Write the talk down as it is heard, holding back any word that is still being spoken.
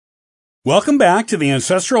Welcome back to the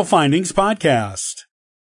Ancestral Findings Podcast.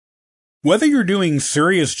 Whether you're doing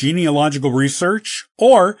serious genealogical research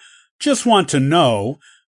or just want to know,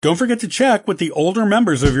 don't forget to check with the older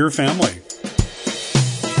members of your family.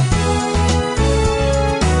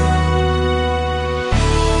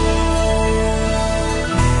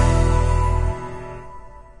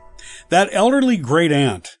 That elderly great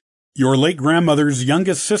aunt, your late grandmother's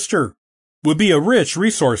youngest sister, would be a rich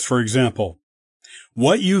resource, for example.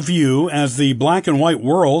 What you view as the black and white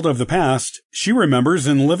world of the past, she remembers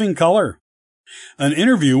in living color. An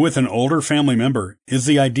interview with an older family member is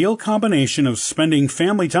the ideal combination of spending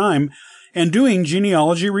family time and doing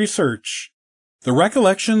genealogy research. The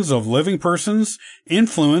recollections of living persons,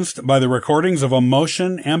 influenced by the recordings of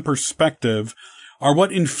emotion and perspective, are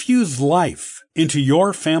what infuse life into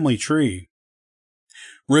your family tree.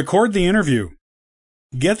 Record the interview.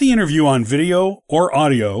 Get the interview on video or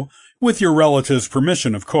audio, with your relative's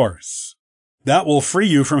permission, of course. That will free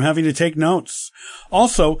you from having to take notes.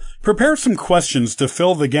 Also, prepare some questions to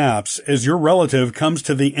fill the gaps as your relative comes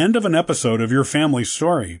to the end of an episode of your family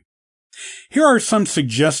story. Here are some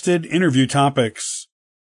suggested interview topics.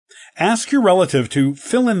 Ask your relative to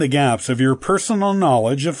fill in the gaps of your personal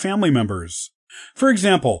knowledge of family members. For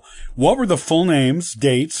example, what were the full names,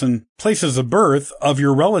 dates, and places of birth of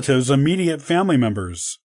your relative's immediate family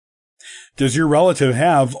members? Does your relative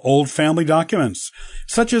have old family documents,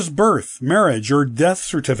 such as birth, marriage, or death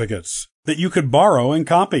certificates, that you could borrow and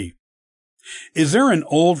copy? Is there an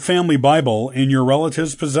old family Bible in your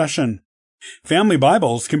relative's possession? Family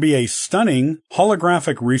Bibles can be a stunning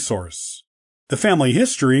holographic resource. The family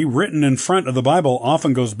history written in front of the Bible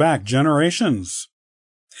often goes back generations.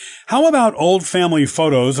 How about old family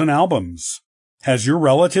photos and albums? Has your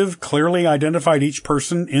relative clearly identified each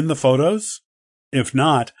person in the photos? If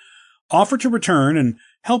not, offer to return and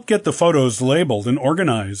help get the photos labeled and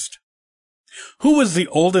organized. Who was the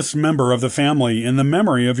oldest member of the family in the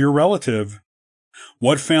memory of your relative?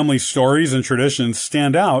 What family stories and traditions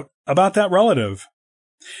stand out about that relative?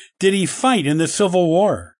 Did he fight in the Civil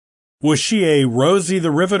War? Was she a Rosie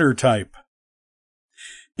the Riveter type?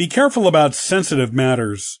 Be careful about sensitive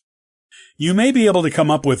matters. You may be able to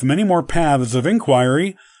come up with many more paths of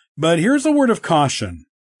inquiry, but here's a word of caution.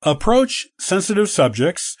 Approach sensitive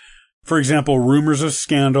subjects, for example, rumors of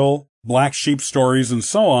scandal, black sheep stories, and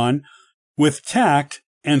so on, with tact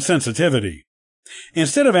and sensitivity.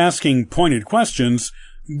 Instead of asking pointed questions,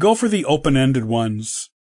 go for the open-ended ones.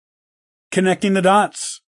 Connecting the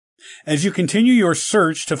dots. As you continue your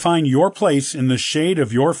search to find your place in the shade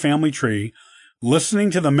of your family tree, listening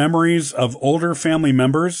to the memories of older family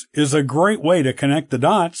members is a great way to connect the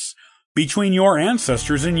dots between your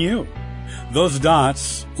ancestors and you. Those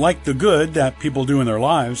dots, like the good that people do in their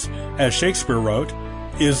lives, as Shakespeare wrote,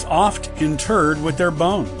 is oft interred with their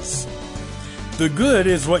bones. The good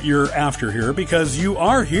is what you're after here because you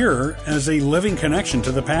are here as a living connection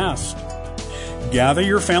to the past. Gather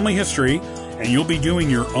your family history and you'll be doing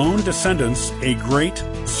your own descendants a great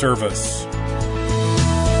service.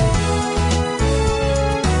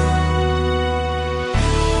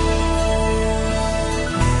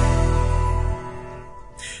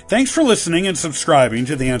 Thanks for listening and subscribing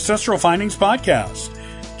to the Ancestral Findings Podcast.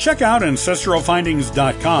 Check out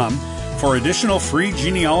ancestralfindings.com for additional free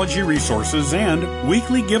genealogy resources and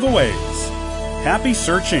weekly giveaways. Happy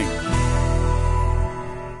searching!